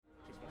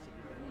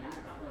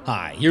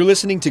Hi, you're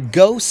listening to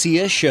Go See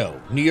a Show,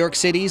 New York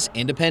City's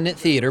independent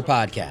theater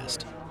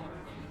podcast.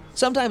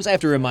 Sometimes I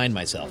have to remind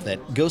myself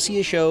that Go See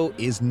a Show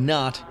is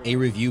not a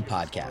review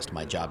podcast.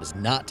 My job is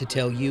not to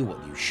tell you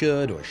what you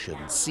should or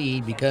shouldn't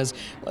see because,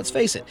 let's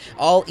face it,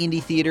 all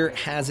indie theater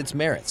has its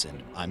merits,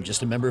 and I'm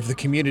just a member of the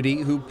community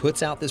who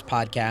puts out this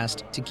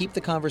podcast to keep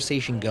the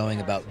conversation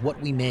going about what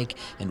we make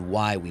and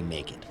why we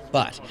make it.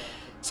 But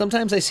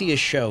sometimes I see a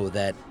show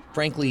that,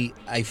 frankly,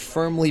 I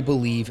firmly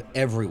believe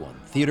everyone,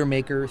 theater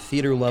maker,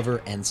 theater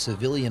lover, and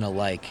civilian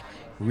alike,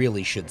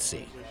 really should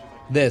see.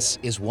 This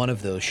is one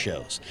of those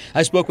shows.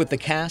 I spoke with the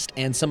cast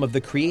and some of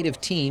the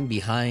creative team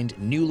behind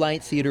New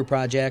Light Theater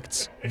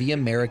Project's The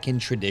American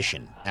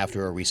Tradition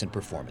after a recent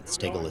performance.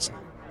 Take a listen.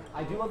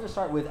 I do love to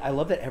start with, I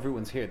love that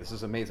everyone's here. This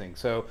is amazing.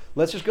 So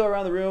let's just go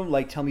around the room,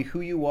 tell me who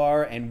you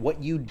are and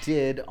what you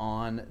did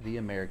on The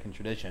American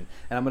Tradition.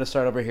 And I'm going to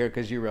start over here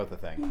because you wrote the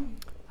thing.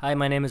 Hi,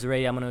 my name is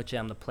Ray Yamanouchi.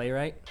 I'm the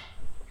playwright.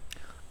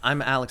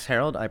 I'm Alex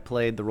Harold. I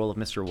played the role of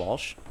Mr.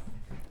 Walsh.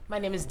 My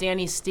name is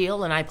Danny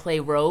Steele, and I play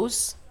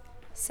Rose.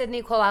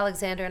 Sydney Cole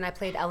Alexander, and I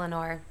played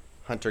Eleanor.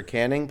 Hunter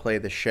Canning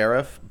played the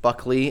sheriff,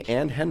 Buckley,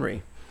 and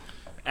Henry.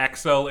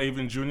 Axel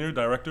Avon Jr.,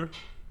 director.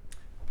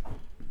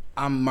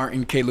 I'm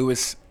Martin K.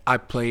 Lewis. I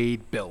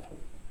played Bill.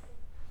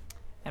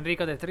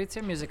 Enrico De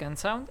Trizio, music and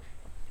sound.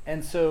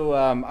 And so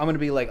I'm going to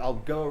be I'll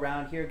go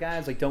around here,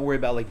 guys. Don't worry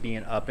about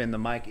being up in the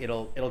mic.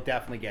 It'll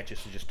definitely get you,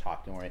 so just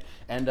talk, don't worry.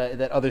 And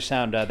that other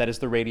sound, that is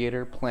the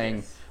radiator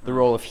playing the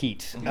role of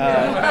heat.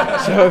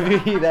 So if you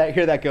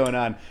hear that going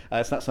on,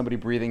 it's not somebody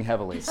breathing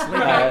heavily. We're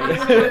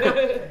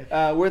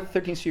at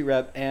the 13th Street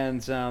Rep,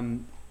 and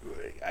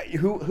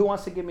who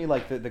wants to give me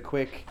the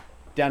quick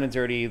down and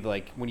dirty,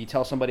 when you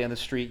tell somebody on the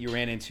street you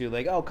ran into,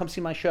 oh, come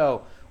see my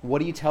show, what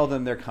do you tell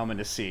them they're coming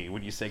to see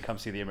when you say come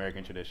see The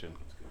American Tradition?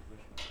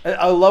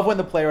 I love when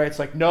the playwright's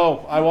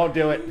no, I won't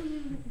do it.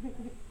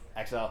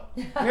 XL.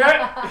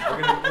 Yeah.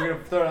 We're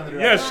gonna throw it on the director.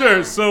 Yeah,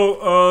 sure.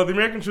 So The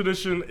American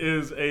Tradition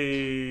is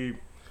a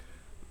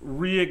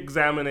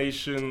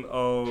re-examination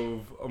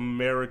of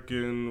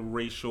American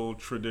racial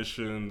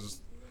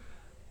traditions,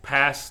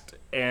 past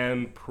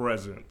and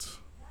present.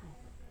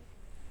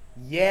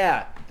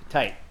 Yeah,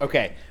 tight.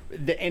 Okay,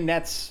 and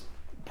that's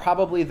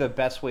probably the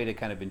best way to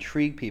kind of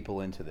intrigue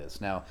people into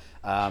this. Now,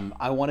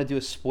 I want to do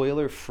a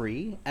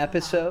spoiler-free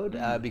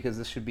episode because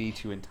this should be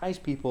to entice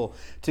people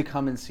to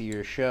come and see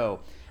your show.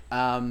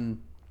 I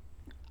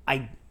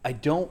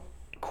don't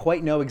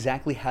quite know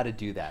exactly how to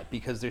do that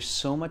because there's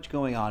so much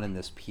going on in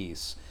this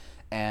piece,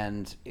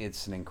 and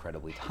it's an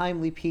incredibly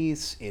timely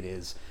piece. It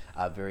is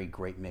a very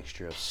great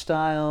mixture of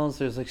styles.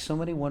 There's so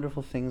many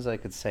wonderful things I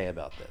could say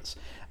about this.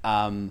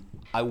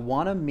 I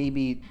want to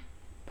maybe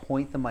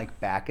point the mic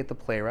back at the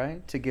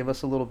playwright to give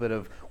us a little bit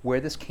of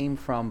where this came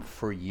from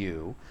for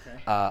you,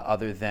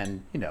 other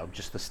than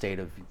just the state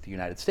of the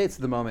United States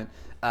at the moment.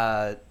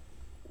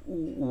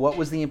 What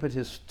was the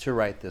impetus to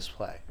write this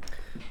play?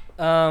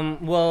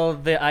 Well,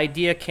 the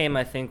idea came,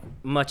 I think,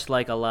 much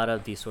like a lot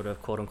of these sort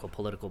of quote-unquote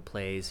political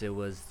plays. It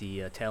was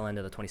the tail end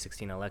of the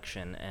 2016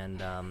 election,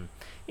 and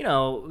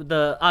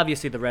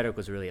obviously the rhetoric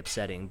was really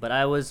upsetting. But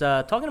I was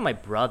talking to my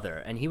brother,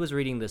 and he was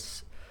reading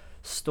this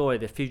story,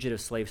 the fugitive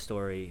slave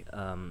story,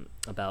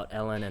 about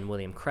Ellen and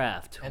William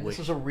Craft. And this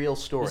is a real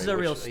story. This is a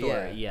real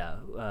story, yeah.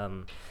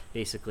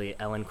 Basically,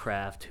 Ellen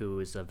Craft, who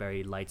is a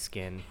very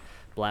light-skinned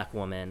black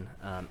woman,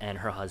 and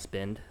her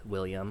husband,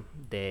 William,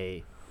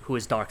 who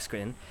is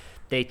dark-skinned,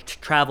 they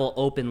travel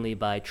openly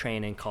by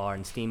train and car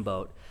and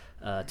steamboat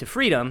to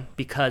freedom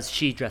because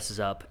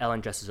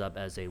Ellen dresses up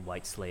as a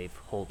white slave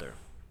holder,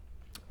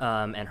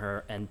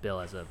 and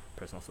Bill as a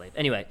personal slave.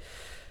 Anyway,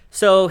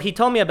 so he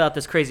told me about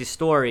this crazy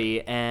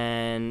story,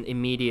 and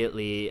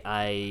immediately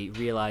I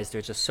realized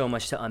there's just so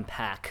much to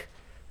unpack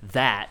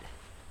that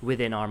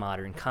within our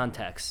modern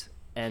context.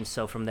 And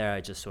so from there,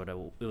 it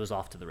was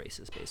off to the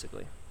races,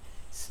 basically.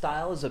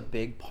 Style is a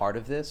big part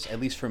of this,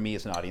 at least for me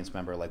as an audience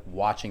member,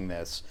 watching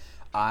this.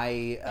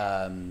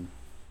 I'm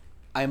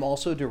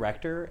also a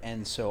director,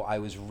 and so I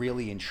was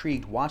really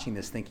intrigued watching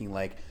this, thinking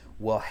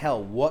well,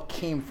 hell, what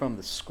came from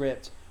the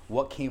script?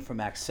 What came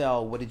from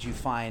Axel? What did you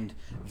find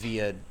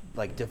via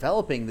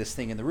developing this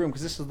thing in the room?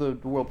 Because this is the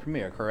world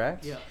premiere,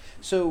 correct? Yeah.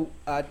 So,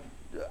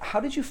 how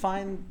did you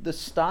find the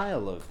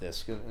style of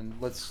this? And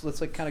let's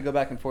kind of go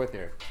back and forth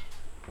here.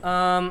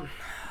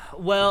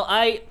 Well,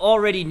 I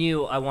already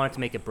knew I wanted to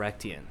make it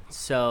Brechtian,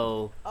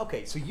 so...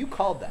 Okay, so you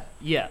called that.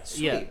 Yeah,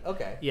 Sweet, yeah.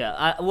 Okay.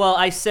 Yeah,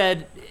 I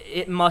said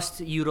it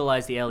must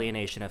utilize the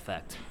alienation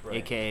effect, right.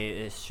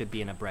 AKA it should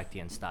be in a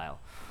Brechtian style.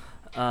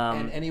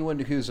 And anyone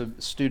who's a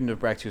student of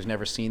Brecht who's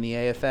never seen the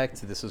A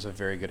effect, this is a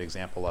very good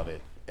example of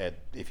it.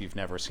 If you've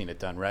never seen it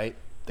done right,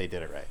 they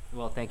did it right.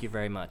 Well, thank you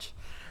very much.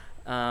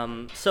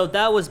 So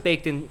that was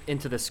baked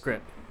into the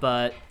script,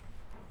 but,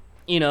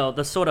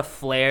 the sort of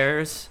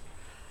flares...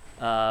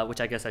 which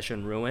I guess I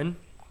shouldn't ruin,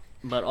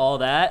 but all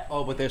that.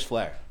 Oh, but there's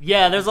flair.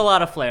 Yeah, there's a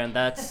lot of flair, and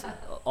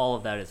all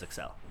of that is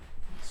Excel.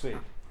 Sweet.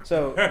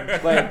 So,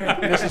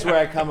 this is where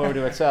I come over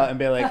to Excel and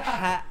be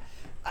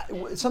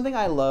Something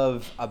I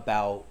love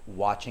about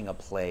watching a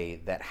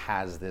play that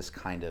has this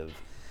kind of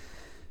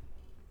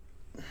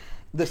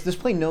this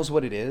play knows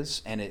what it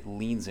is and it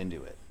leans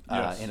into it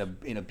Yes.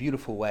 in a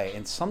beautiful way.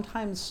 And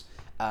sometimes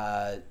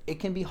it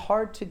can be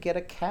hard to get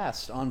a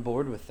cast on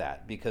board with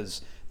that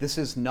because this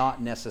is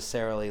not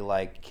necessarily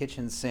like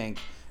kitchen sink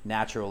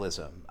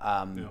naturalism.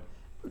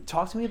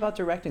 Talk to me about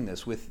directing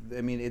this.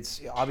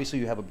 It's obviously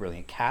you have a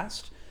brilliant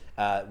cast,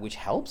 which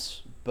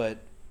helps, but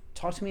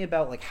talk to me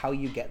about like how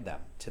you get them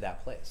to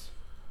that place.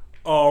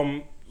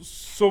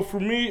 So for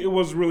me, it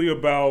was really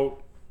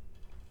about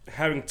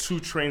having two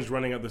trains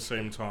running at the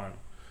same time.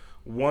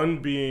 One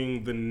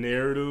being the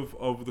narrative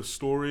of the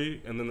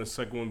story, and then the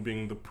second one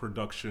being the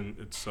production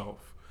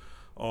itself.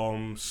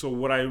 So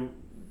what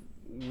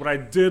I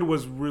did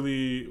was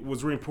really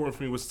important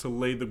for me was to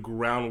lay the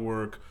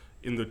groundwork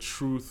in the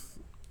truth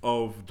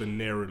of the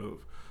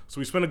narrative. So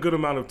we spent a good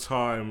amount of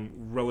time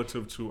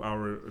relative to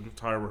our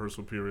entire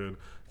rehearsal period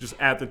just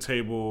at the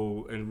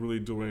table and really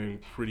doing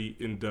pretty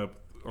in-depth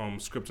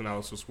script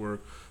analysis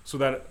work so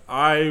that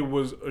I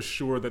was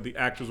assured that the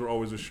actors were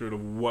always assured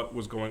of what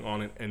was going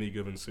on in any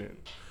given scene.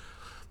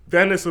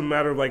 Then it's a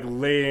matter of like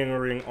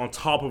layering on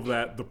top of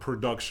that the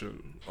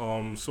production.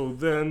 So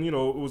then, it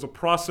was a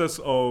process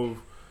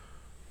of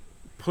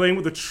playing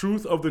with the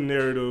truth of the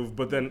narrative,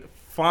 but then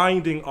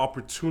finding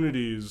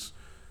opportunities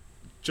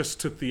just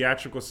to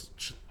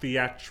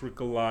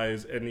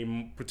theatricalize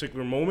any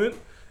particular moment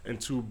and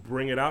to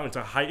bring it out and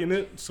to heighten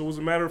it. So it was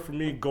a matter for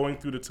me going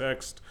through the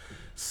text,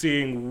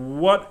 seeing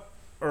what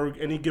are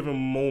any given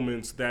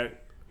moments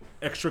that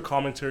extra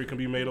commentary can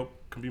be made on.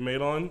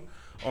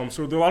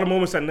 So there are a lot of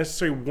moments that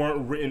necessarily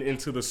weren't written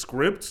into the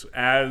script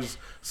as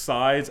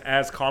sides,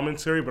 as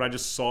commentary, but I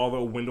just saw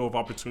the window of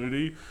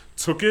opportunity,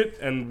 took it,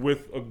 and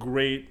with a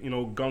great,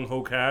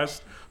 gung-ho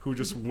cast who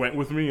just went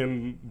with me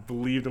and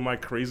believed in my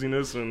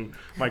craziness and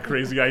my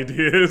crazy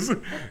ideas,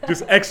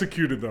 just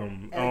executed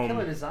them. And a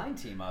killer design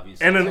team,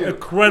 obviously. And an too.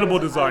 incredible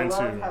Because design I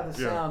love team. how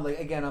the Yeah. sound,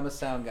 again, I'm a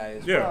sound guy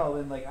as Yeah. well,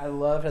 and I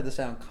love how the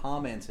sound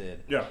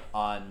commented Yeah.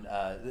 on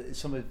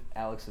some of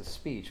Alex's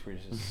speech, which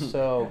is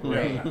so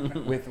great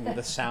with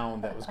the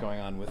sound that was going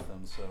on with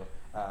them. So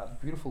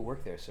beautiful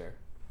work there, sir.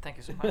 Thank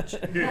you so much.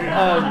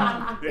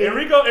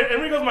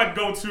 Enrico's my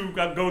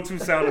go-to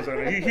sound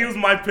designer. He was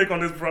my pick on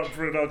this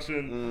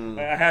production.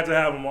 I had to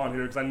have him on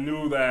here because I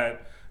knew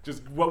that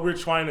just what we're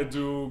trying to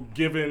do,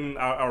 given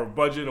our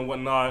budget and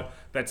whatnot,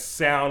 that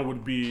sound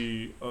would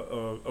be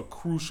a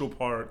crucial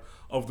part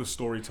of the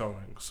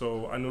storytelling.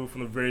 So I knew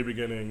from the very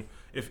beginning,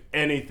 if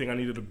anything, I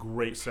needed a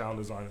great sound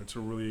designer to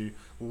really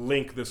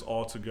link this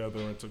all together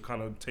and to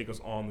kind of take us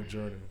on the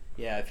journey.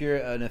 Yeah, if you're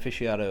an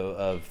aficionado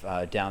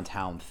of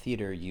downtown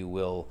theater, you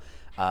will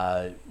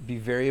be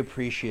very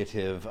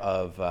appreciative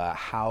of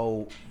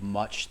how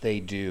much they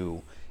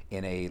do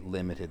in a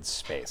limited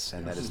space.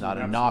 And that is not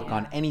a knock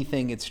on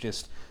anything. It's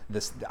just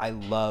this.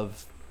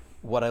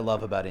 What I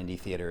love about indie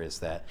theater is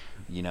that,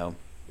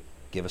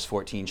 give us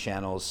 14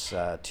 channels,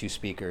 2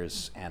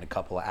 speakers, and a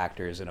couple of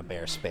actors in a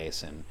bare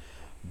space, and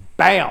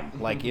bam!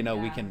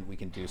 We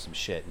can do some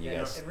shit. And you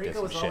guys did Enrico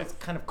some was shit. always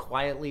kind of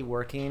quietly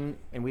working,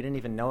 and we didn't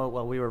even know it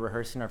while we were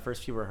rehearsing our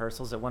first few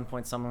rehearsals. At one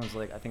point, someone was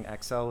like, I think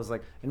XL was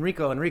like,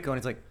 Enrico, and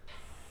he's like,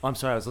 oh, I'm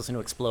sorry, I was listening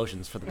to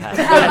explosions for the past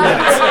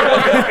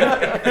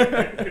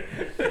 10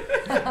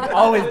 minutes.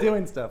 Always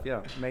doing stuff,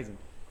 yeah, amazing.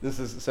 This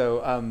is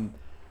so.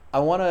 I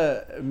want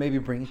to maybe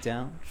bring it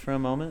down for a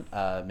moment.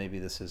 Maybe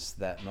this is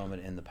that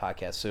moment in the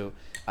podcast. So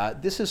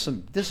this is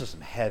some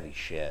heavy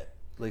shit.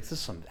 This is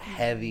some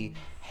heavy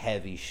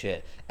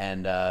shit.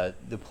 And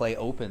the play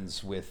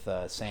opens with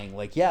saying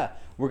yeah,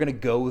 we're gonna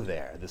go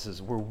there.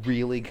 We're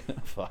really gonna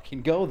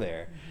fucking go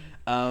there.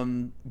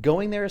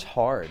 Going there is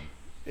hard.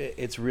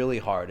 It's really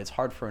hard. It's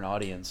hard for an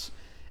audience.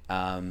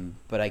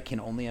 But I can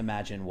only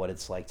imagine what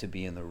it's like to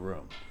be in the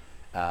room.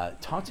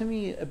 Talk to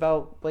me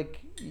about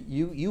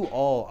you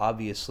all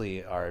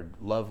obviously are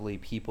lovely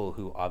people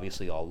who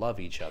obviously all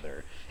love each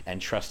other and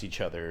trust each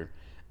other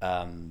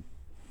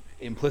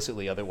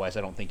implicitly. Otherwise,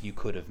 I don't think you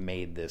could have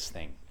made this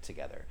thing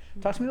together.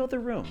 Talk to me about the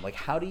room.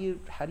 How do you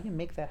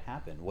make that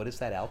happen? What is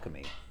that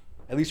alchemy?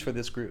 At least for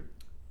this group.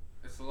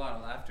 It's a lot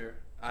of laughter.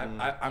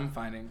 I'm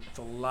finding it's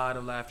a lot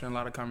of laughter and a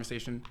lot of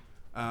conversation,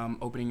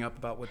 opening up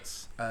about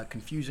what's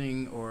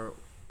confusing or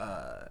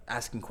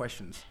asking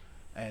questions.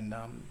 And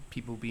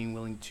people being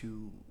willing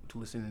to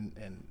listen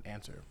and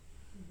answer.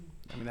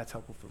 I mean, that's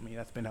helpful for me.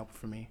 That's been helpful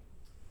for me.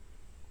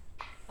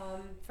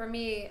 For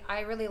me,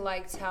 I really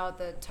liked how at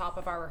the top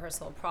of our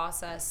rehearsal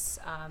process,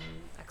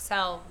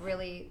 Excel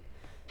really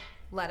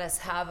let us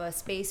have a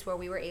space where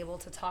we were able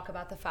to talk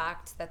about the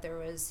fact that there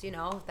was,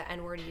 the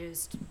N-word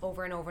used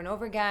over and over and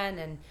over again,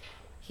 and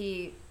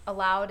he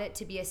allowed it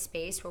to be a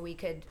space where we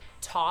could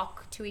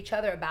talk to each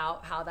other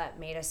about how that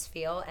made us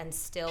feel and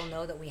still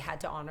know that we had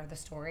to honor the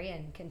story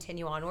and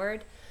continue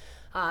onward.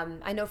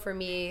 I know for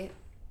me,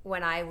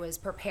 when I was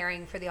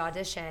preparing for the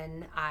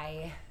audition,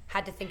 I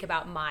had to think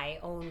about my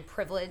own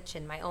privilege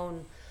and my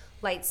own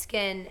light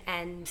skin,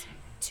 and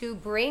to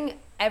bring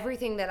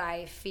everything that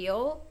I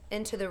feel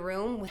into the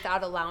room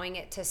without allowing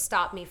it to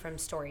stop me from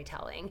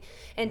storytelling.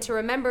 And to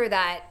remember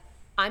that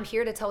I'm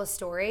here to tell a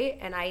story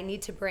and I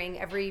need to bring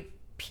every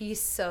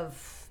piece of,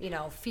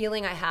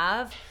 feeling I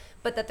have,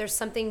 but that there's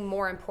something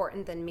more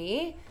important than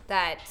me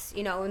that,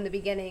 in the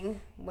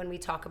beginning, when we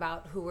talk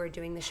about who we're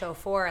doing the show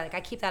for, like I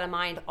keep that in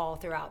mind all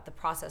throughout the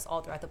process, all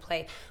throughout the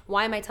play.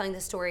 Why am I telling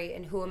this story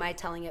and who am I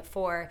telling it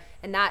for?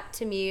 And that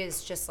to me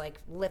is just like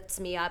lifts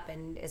me up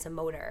and is a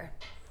motor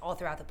all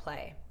throughout the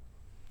play.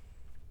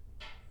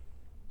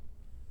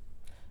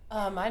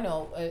 I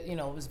know,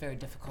 it was very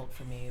difficult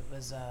for me. It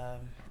was,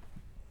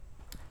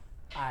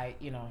 I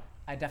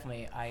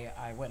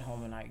went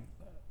home and I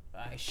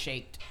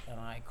shaked and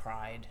I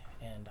cried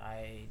and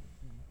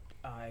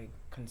I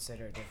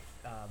considered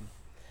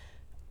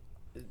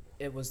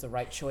it was the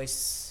right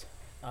choice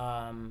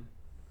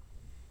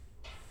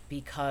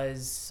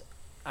because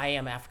I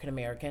am African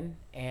American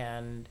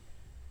and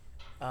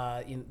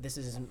this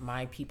is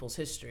my people's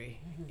history,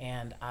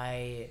 and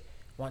I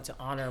want to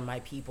honor my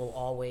people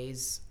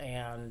always,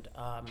 and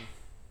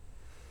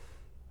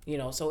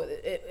so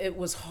it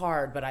was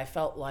hard, but I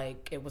felt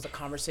like it was a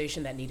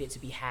conversation that needed to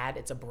be had.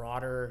 It's a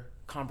broader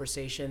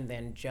conversation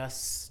than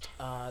just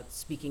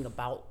speaking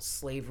about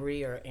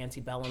slavery or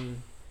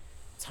antebellum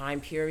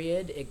time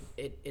period.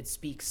 It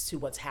speaks to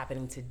what's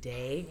happening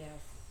today,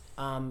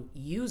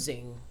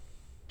 using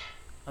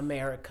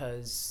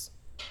America's,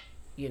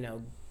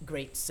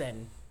 great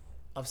sin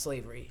of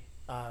slavery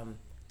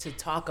to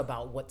talk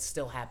about what's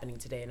still happening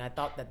today. And I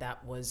thought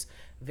that was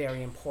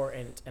very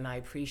important, and I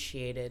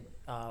appreciated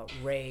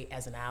Ray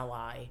as an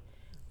ally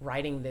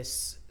writing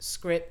this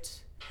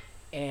script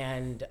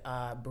and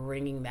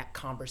bringing that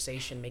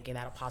conversation, making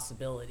that a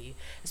possibility,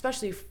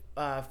 especially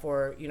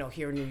for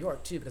here in New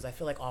York too, because I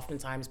feel like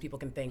oftentimes people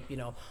can think,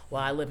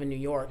 well, I live in New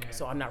York,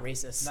 so I'm not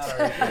racist. Not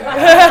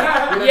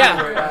racist.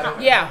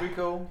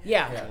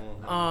 Yeah.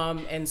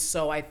 And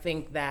so I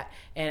think that,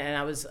 and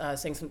I was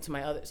saying some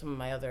of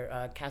my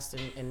other cast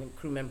and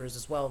crew members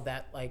as well,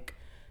 that like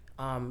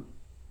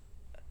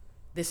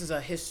this is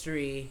a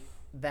history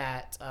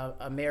that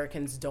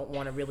Americans don't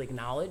want to really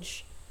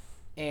acknowledge,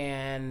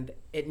 and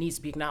it needs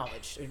to be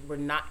acknowledged.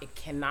 It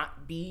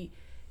cannot be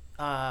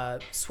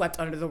swept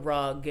under the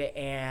rug,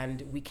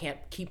 and we can't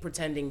keep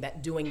pretending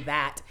that doing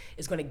that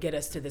is going to get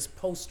us to this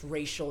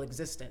post-racial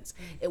existence.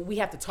 We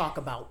have to talk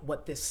about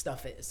what this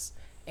stuff is,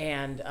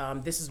 and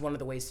this is one of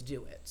the ways to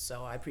do it.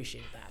 So I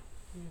appreciate that.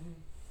 Mm-hmm.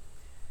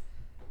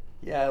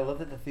 Yeah, I love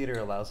that the theater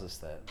allows us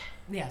that.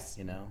 Yes.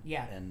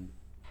 Yeah. And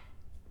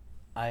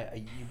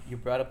you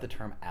brought up the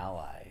term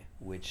ally,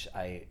 which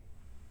I,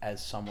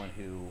 as someone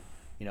who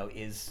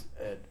is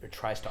or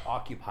tries to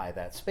occupy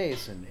that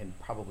space and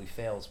probably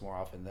fails more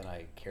often than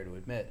I care to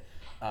admit.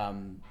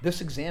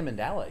 This examined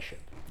allyship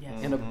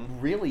in a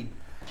really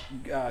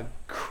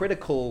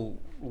critical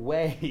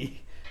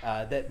way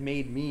that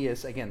made me,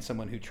 as again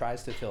someone who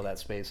tries to fill that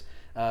space,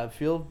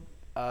 feel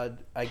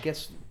I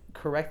guess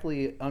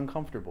correctly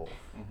uncomfortable.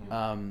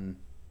 I'm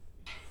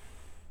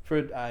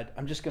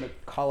just gonna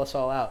call us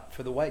all out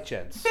for the white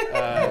gents.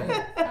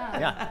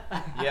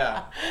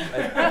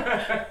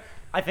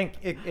 I think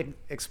it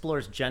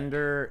explores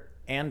gender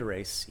and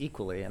race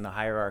equally and the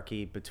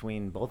hierarchy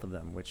between both of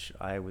them, which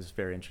I was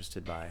very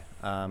interested by.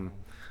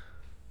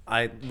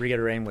 I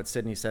reiterating what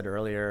Sydney said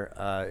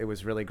earlier, it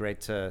was really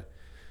great to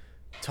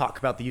talk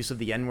about the use of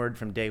the N-word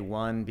from day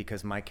one,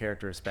 because my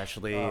character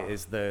especially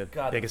is the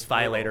biggest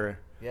violator.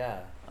 Yeah.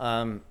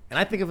 And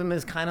I think of him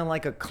as kind of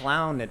like a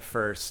clown at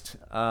first.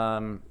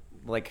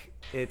 Like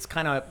it's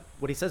kind of,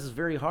 what he says is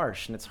very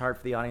harsh, and it's hard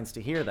for the audience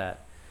to hear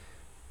that.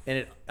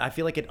 And I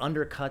feel like it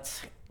undercuts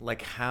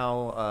like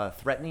how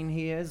threatening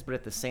he is, but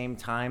at the same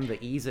time,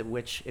 the ease at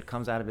which it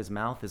comes out of his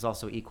mouth is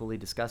also equally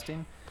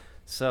disgusting.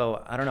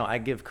 So I don't know. I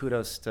give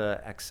kudos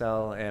to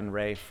Excel and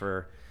Ray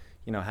for,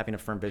 having a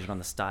firm vision on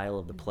the style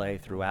of the play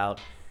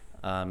throughout,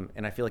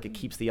 and I feel like it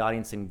keeps the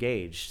audience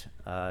engaged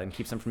and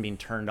keeps them from being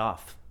turned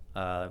off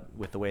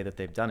with the way that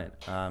they've done it.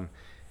 And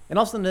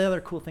also, the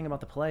other cool thing about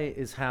the play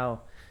is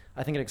how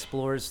I think it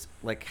explores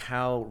like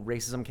how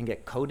racism can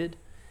get coded.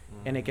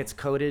 And it gets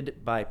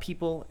coded by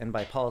people and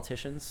by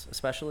politicians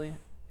especially,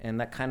 and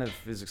that kind of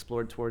is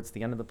explored towards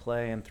the end of the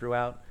play and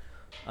throughout,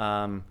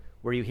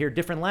 where you hear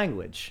different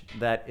language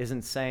that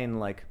isn't saying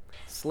like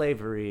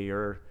slavery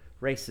or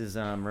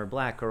racism or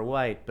black or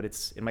white, but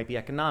it might be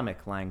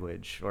economic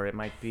language, or it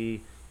might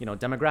be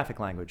demographic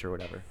language or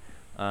whatever.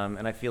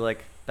 And I feel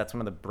like that's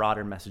one of the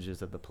broader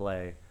messages of the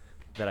play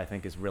that I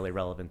think is really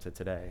relevant to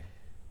today.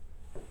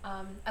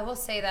 I will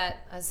say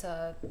that as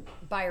a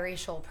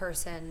biracial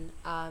person,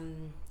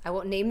 I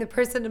won't name the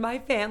person in my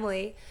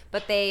family,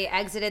 but they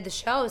exited the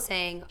show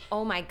saying,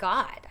 "Oh my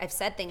God, I've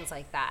said things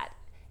like that."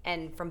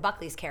 And from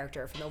Buckley's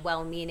character, from the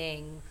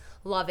well-meaning,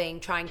 loving,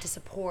 trying to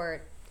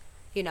support,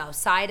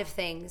 side of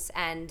things.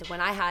 And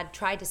when I had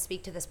tried to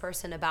speak to this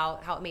person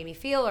about how it made me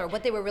feel or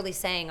what they were really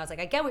saying, I was like,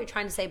 I get what you're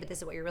trying to say, but this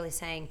is what you're really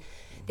saying.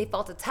 They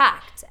felt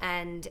attacked,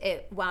 and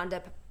it wound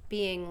up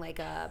being like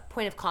a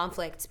point of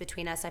conflict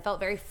between us. I felt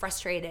very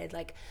frustrated,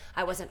 like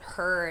I wasn't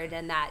heard,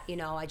 and that, you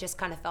know, I just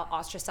kind of felt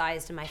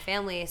ostracized in my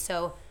family.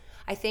 So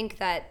I think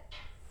that,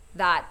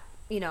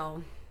 you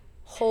know,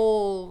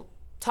 whole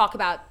talk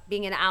about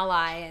being an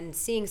ally and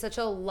seeing such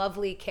a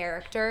lovely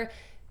character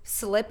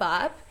slip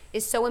up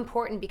is so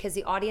important, because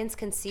the audience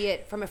can see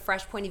it from a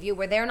fresh point of view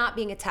where they're not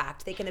being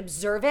attacked. They can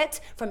observe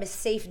it from a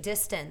safe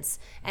distance.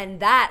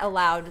 And that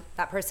allowed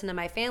that person in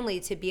my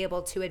family to be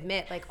able to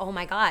admit, like, oh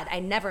my God,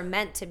 I never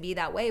meant to be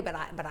that way, but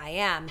I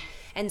am.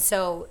 And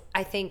so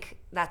I think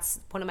that's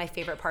one of my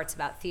favorite parts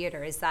about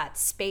theater, is that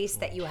space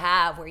that you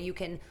have where you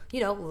can, you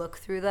know, look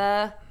through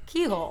the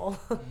keyhole.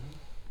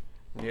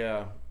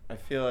 Yeah, I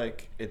feel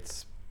like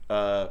it's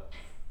one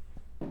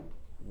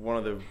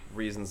of the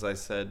reasons I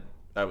said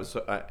I was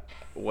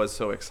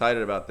so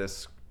excited about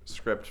this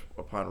script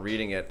upon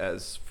reading it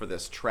as for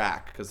this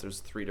track, because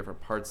there's 3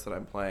 different parts that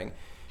I'm playing,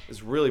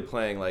 is really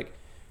playing like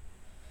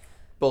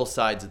both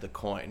sides of the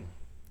coin.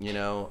 You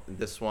know,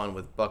 this one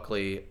with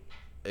Buckley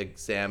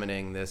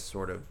examining this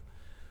sort of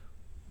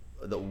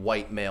the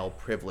white male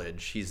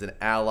privilege. He's an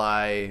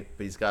ally,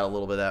 but he's got a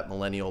little bit of that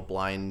millennial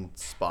blind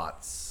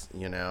spots,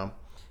 you know?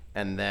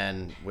 And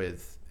then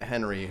with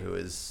Henry, who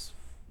is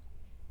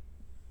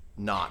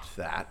not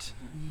that,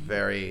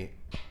 very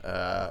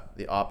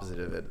the opposite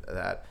of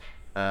that,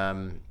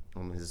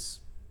 his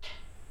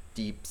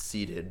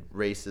deep-seated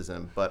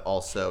racism, but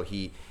also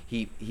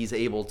he's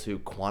able to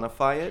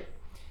quantify it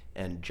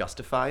and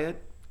justify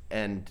it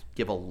and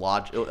give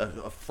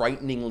a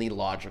frighteningly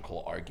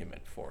logical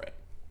argument for it,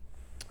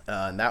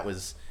 and that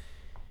was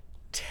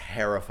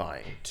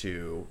terrifying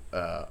to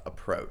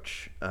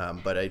approach.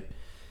 But I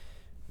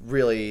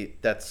really,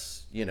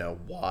 that's, you know,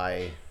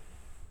 why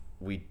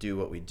we do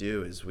what we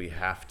do, is we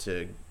have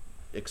to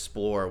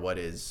explore what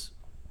is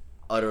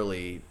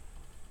utterly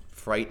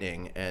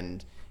frightening,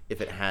 and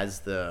if it has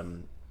the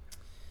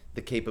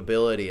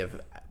capability of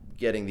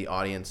getting the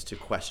audience to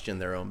question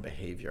their own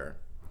behavior,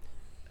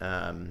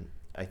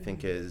 I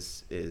think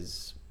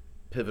is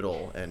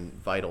pivotal and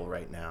vital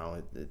right now.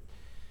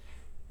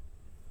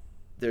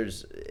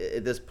 There's,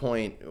 at this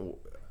point,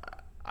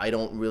 I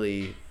don't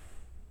really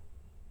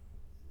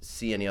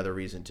see any other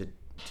reason to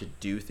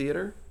do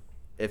theater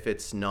if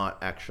it's not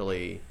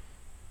actually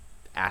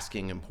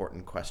asking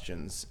important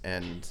questions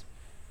and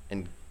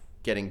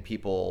getting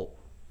people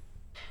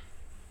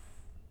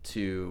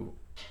to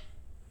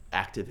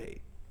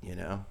activate, you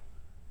know?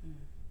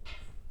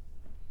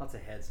 Lots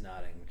of heads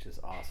nodding, which is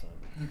awesome.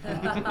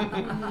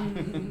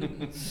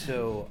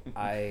 So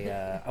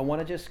I want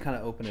to just kind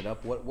of open it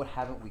up. What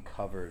haven't we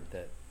covered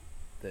that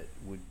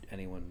would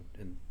anyone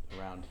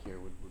around here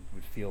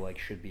would feel like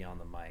should be on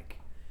the mic?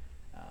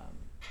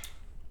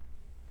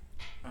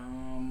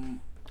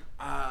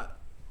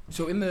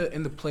 So in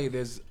the play,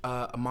 there's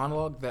a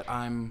monologue that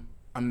I'm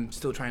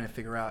still trying to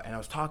figure out, and I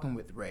was talking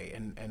with Ray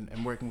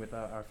and working with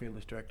our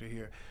fearless director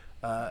here.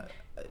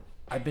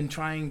 I've been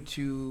trying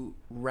to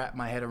wrap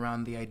my head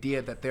around the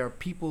idea that there are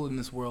people in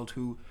this world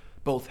who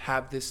both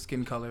have this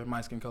skin color,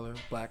 my skin color,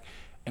 black,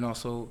 and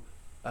also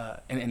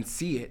and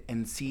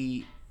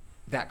see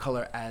that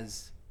color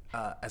as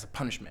a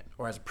punishment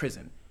or as a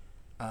prison,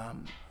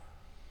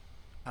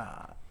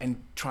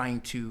 and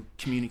trying to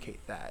communicate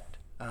that,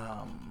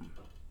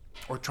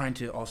 or trying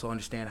to also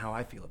understand how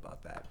I feel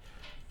about that.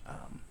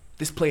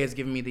 This play has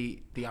given me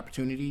the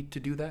opportunity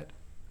to do that.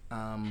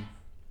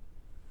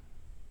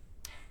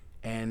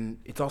 And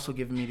it's also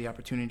given me the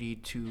opportunity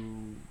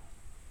to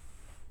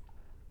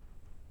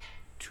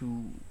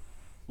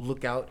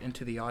look out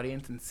into the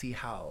audience and see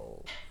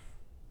how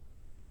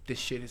this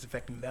shit is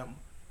affecting them.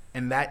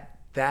 And that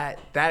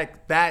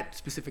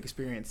specific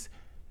experience,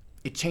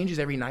 it changes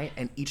every night,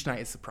 and each night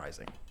is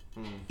surprising.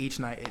 Each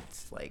night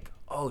it's like,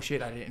 oh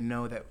shit, I didn't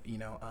know that, you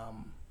know,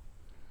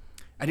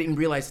 I didn't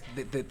realize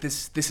that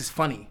this is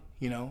funny,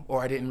 you know,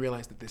 or I didn't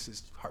realize that this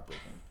is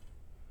heartbreaking.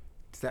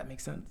 Does that make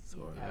sense?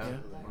 Or, yeah, 100%.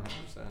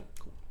 Definitely.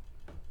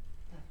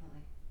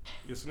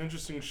 It's an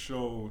interesting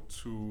show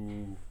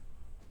to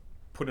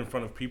put in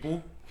front of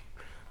people.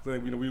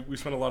 Like, you know, we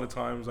spend a lot of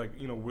times, like,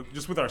 you know,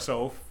 with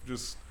ourselves,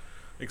 just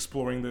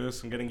exploring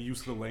this and getting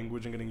used to the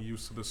language and getting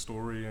used to the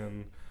story.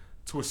 And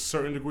to a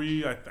certain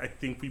degree, I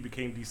think we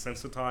became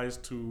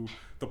desensitized to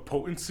the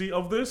potency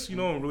of this, you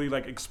know, and really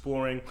like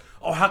exploring,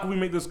 oh, how can we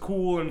make this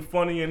cool and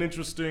funny and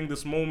interesting,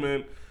 this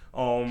moment.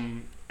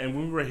 And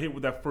when we were hit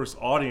with that first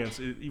audience,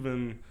 it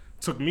even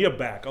took me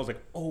aback. I was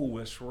like, oh,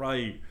 that's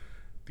right.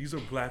 These are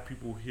black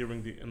people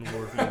hearing the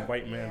N-word from a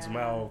white man's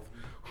mouth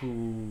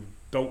who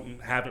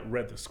haven't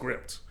read the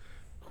script,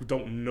 who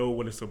don't know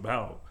what it's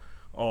about.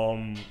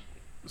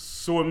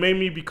 So it made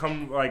me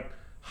become like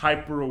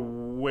hyper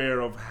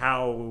aware of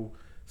how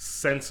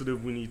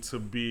sensitive we need to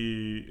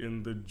be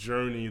in the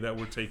journey that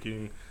we're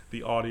taking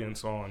the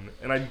audience on.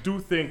 And I do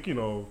think, you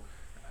know,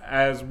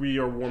 as we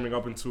are warming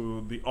up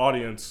into the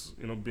audience,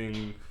 you know,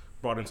 being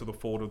brought into the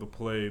fold of the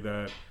play,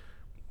 that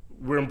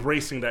we're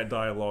embracing that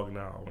dialogue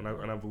now. And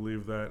I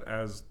believe that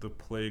as the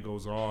play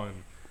goes on,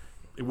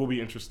 it will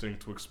be interesting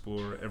to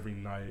explore every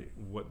night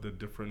what the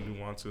different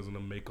nuances and the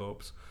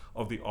makeups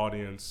of the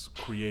audience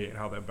create and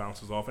how that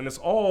bounces off. And it's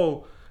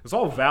all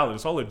valid.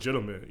 It's all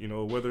legitimate. You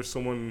know, whether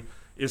someone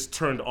is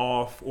turned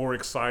off or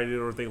excited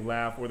or they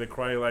laugh or they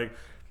cry, like,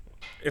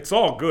 it's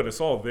all good.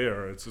 It's all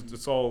there.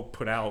 It's all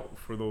put out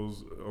for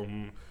those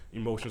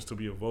emotions to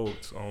be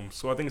evoked.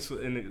 So I think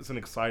it's an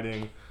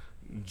exciting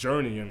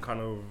journey and kind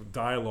of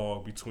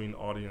dialogue between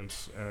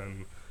audience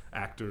and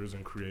actors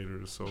and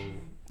creators. So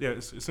yeah,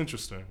 it's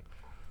interesting.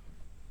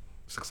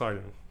 It's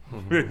exciting.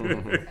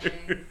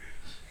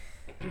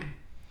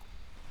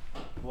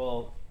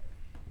 Well,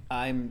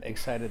 I'm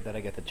excited that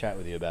I get to chat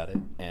with you about it,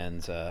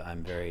 and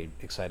I'm very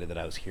excited that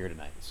I was here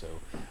tonight. So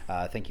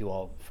thank you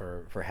all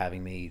for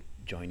having me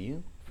join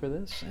you for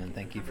this, and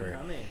thank you for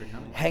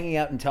hanging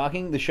out and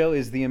talking. The show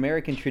is The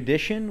American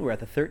Tradition. We're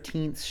at the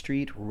 13th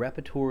Street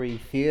Repertory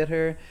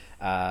Theater.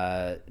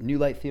 New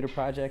Light Theater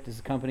Project is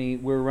the company.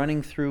 We're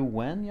running through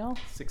when, y'all?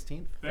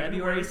 16th?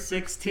 February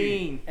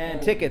 16th.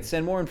 And tickets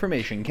and more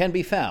information can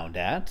be found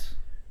at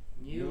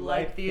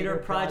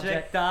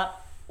newlighttheaterproject.org.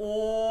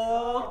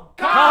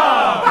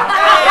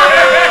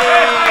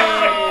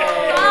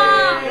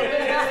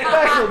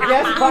 Special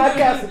guest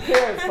podcast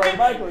appearance by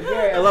Michael and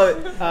Gary. I love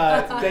it.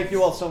 Thank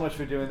you all so much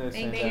for doing this.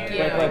 Thank and, you.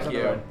 great place on the Thank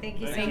you. road. Thank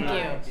you so Thank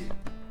much. you.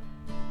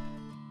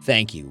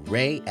 Thank you,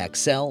 Ray,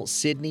 Excel,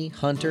 Sydney,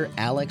 Hunter,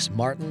 Alex,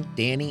 Martin,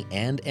 Danny,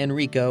 and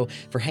Enrico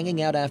for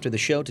hanging out after the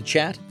show to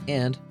chat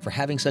and for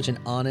having such an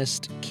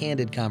honest,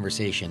 candid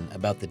conversation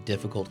about the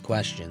difficult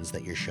questions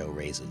that your show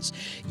raises.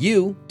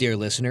 You, dear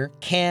listener,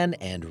 can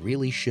and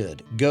really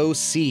should go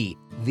see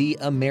The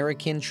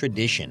American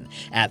Tradition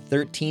at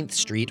 13th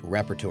Street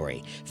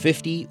Repertory,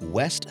 50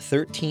 West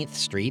 13th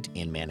Street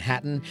in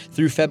Manhattan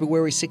through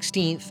February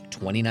 16th,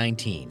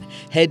 2019.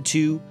 Head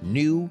to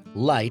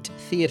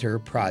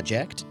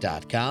newlighttheaterproject.com,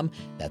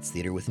 that's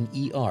theater with an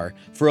ER,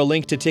 for a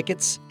link to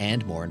tickets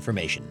and more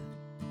information.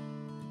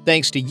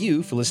 Thanks to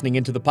you for listening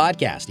into the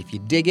podcast. If you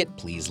dig it,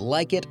 please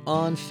like it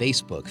on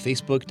Facebook,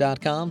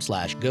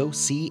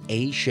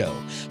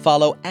 facebook.com/GoSeeAShow.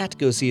 Follow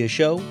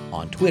 @GoSeeAShow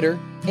on Twitter,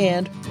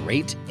 and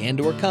rate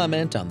and or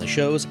comment on the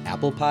show's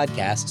Apple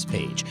Podcasts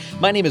page.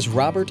 My name is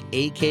Robert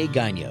A.K.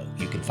 Gaino.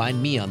 You can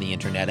find me on the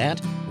internet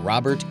at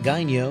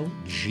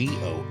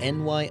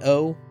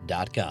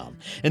robertgaino.com.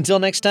 Until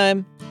next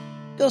time,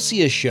 go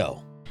see a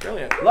show.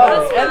 Brilliant.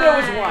 Love it. And there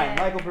was wine.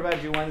 Michael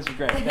provided you wine. This is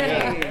great.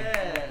 Thank you.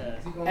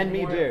 And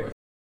me beer.